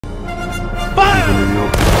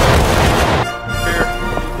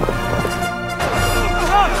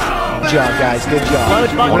Good job, guys. Good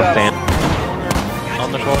job. One fan.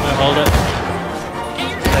 On the corner, hold it.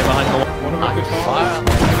 Stay behind the wall. Fire.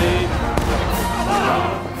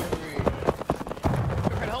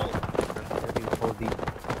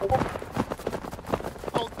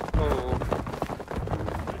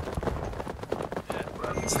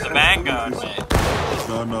 It's the Vanguard, man.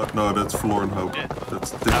 No, that's Floor and Hope.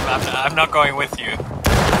 That's I'm not going with you.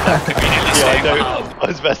 Conveniently staying behind. I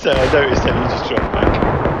was about to say, I noticed that you just dropped back.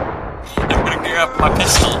 I'm gonna gear up my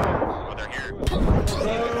pistol.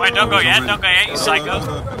 Wait, don't go yet, you psycho.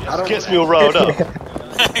 Gets me all riled up.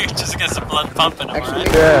 Just gets the blood pumping, alright?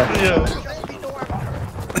 Yeah.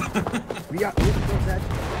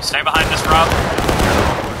 Stay behind this, Rob.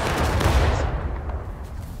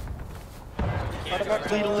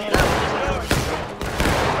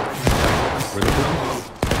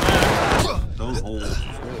 those holes.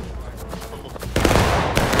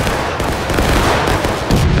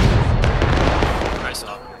 Nice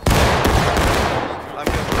up.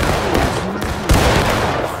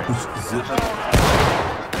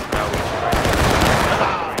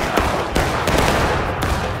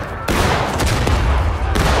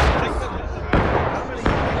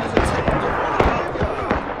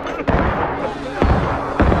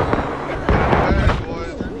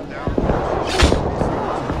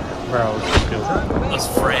 Those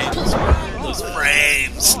frames, those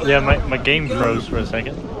frames. Yeah, my game froze for a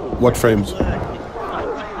second. What frames?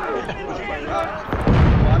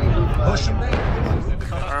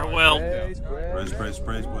 Well. Praise,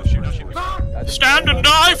 Stand and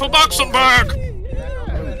die for Luxembourg!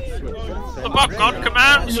 The Buck God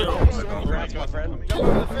commands you!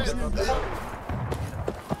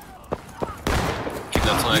 Keep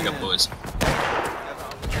that flag up, boys.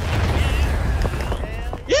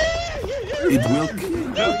 It will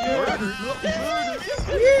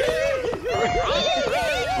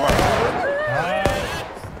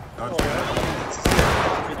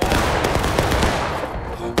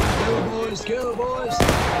Go, boys!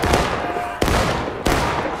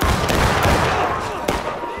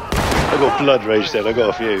 I got blood rage then, I got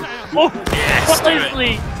a few. Oh, Yes, do it.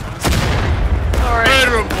 Sorry.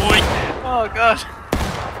 Murder him, boy! Oh god.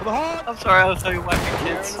 I'm sorry, I was talking about my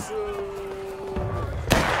kids.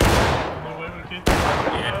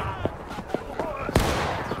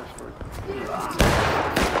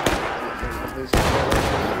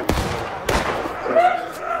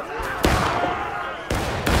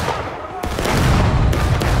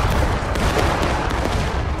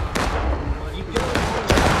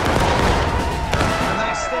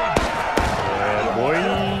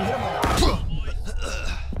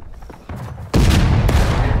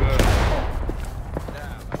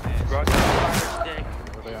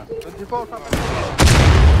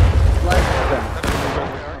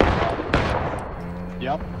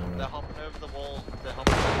 Yep. They're humping over the wall.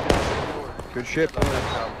 Good shit. Keep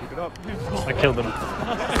it up. I killed him.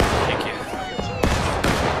 Thank you.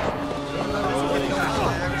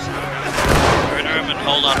 Murder him and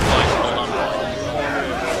hold on point,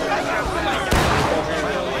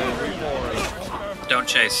 Don't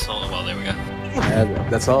chase, hold on, well, there we go.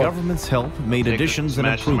 That's all. The government's help made additions and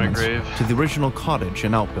improvements to the original cottage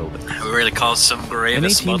and outbuilding. We really caused some grave In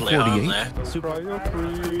smuddling on there.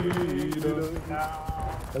 1848.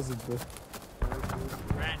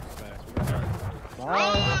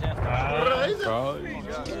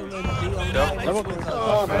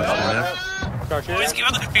 Boys, give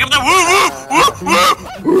him the woo woo!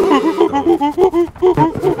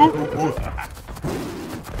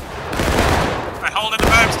 Right, hold in the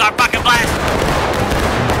berm, start fucking blast!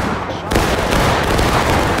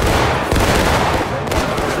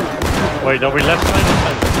 Wait, are we left side or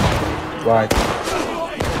right? Right.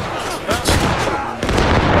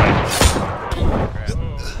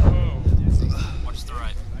 Watch the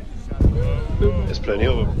right. There's plenty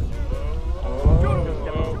of them.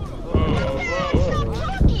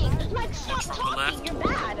 Watch from the left.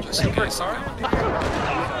 Just in case.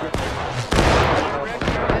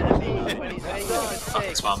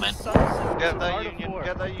 Fucking small man. Get that union,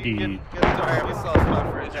 get that union, get that army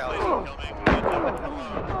sauce for Italian.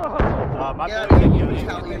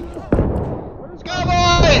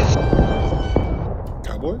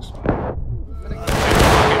 Cowboys?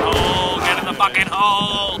 Hole, get in the fucking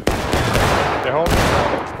hole! They're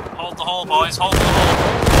holding. Hold the hole, boys, hold the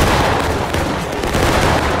hole!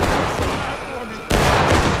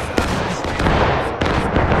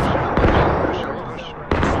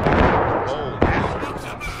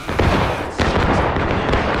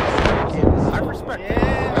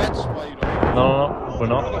 No, we're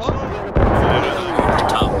not. the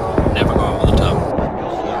top. Never go over the top.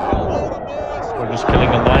 We're just killing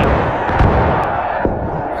a line.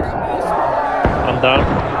 I'm down.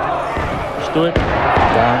 Let's do it.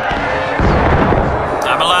 Down.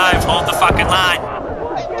 I'm alive. Hold the fucking line.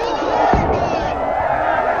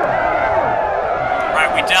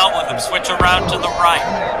 Right, we dealt with them. Switch around to the right.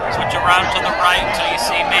 Switch around to the right until you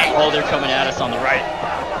see me. Oh, they're coming at us on the right.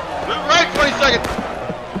 Move right, 20 seconds.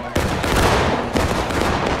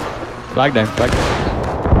 Flag down, flag down.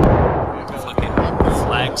 Fucking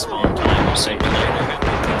flag spawn time or simulator.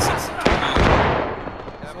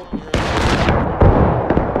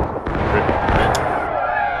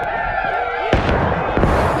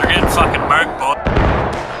 They're getting fucking murked, boy.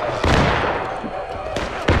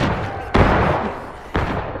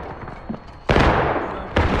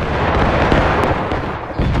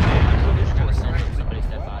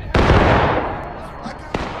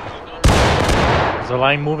 Is the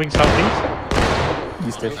line moving southeast?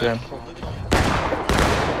 East FM.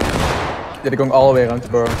 Yeah, they're going all the way around the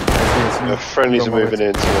burrow. The friendlies are moving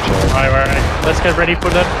in, so watch out. Alright. Let's get ready for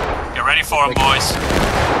them. Get ready for them, boys.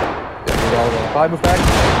 Bye, move back.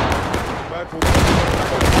 To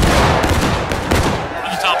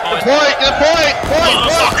the top, boys. Point, get a point.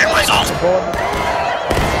 Motherfucking results.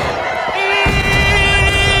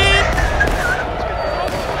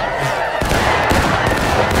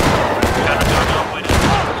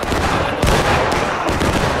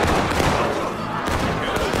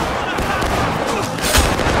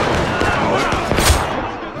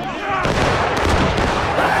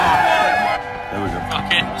 There we go.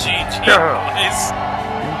 Fucking GG, boys.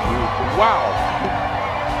 Wow.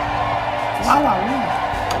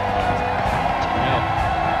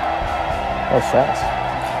 That was fast.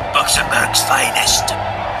 Luxembourg's finest.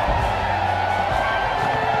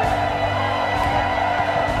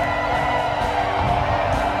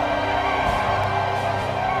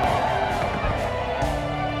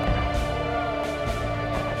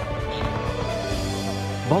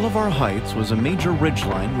 Bolivar Heights was a major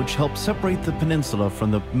ridgeline which helped separate the peninsula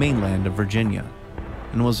from the mainland of Virginia,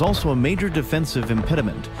 and was also a major defensive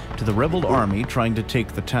impediment to the rebel army trying to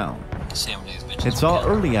take the town. It saw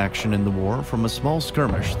early action in the war from a small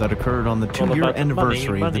skirmish that occurred on the 2-year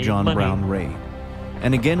anniversary of the John Brown raid,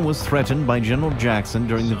 and again was threatened by General Jackson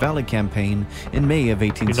during the Valley Campaign in May of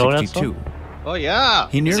 1862. Oh yeah.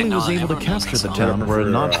 He nearly was able to capture the town were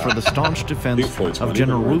it not for the staunch defense of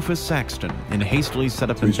General Rufus Saxton in hastily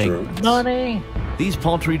set up embankments. These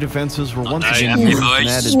paltry defenses were once again used and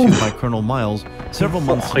added to by Colonel Miles several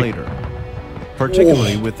months later,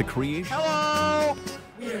 particularly with the creation. Hello.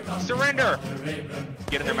 Surrender.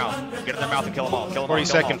 Get in their mouth. Get in their mouth and kill them all. Kill them 40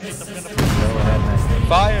 seconds.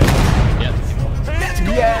 Fire.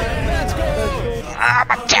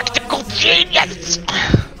 I'm a tactical genius.